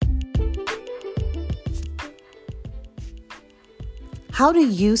How do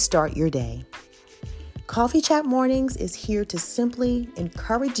you start your day? Coffee Chat Mornings is here to simply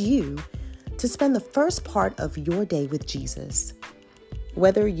encourage you to spend the first part of your day with Jesus.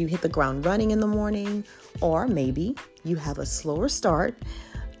 Whether you hit the ground running in the morning or maybe you have a slower start,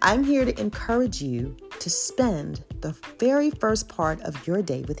 I'm here to encourage you to spend the very first part of your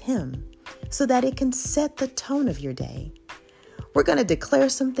day with Him so that it can set the tone of your day. We're going to declare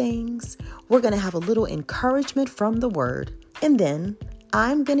some things. We're going to have a little encouragement from the Word. And then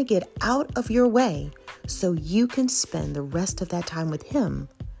I'm going to get out of your way so you can spend the rest of that time with Him.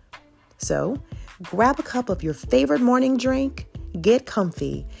 So grab a cup of your favorite morning drink, get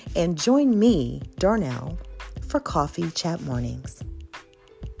comfy, and join me, Darnell, for Coffee Chat Mornings.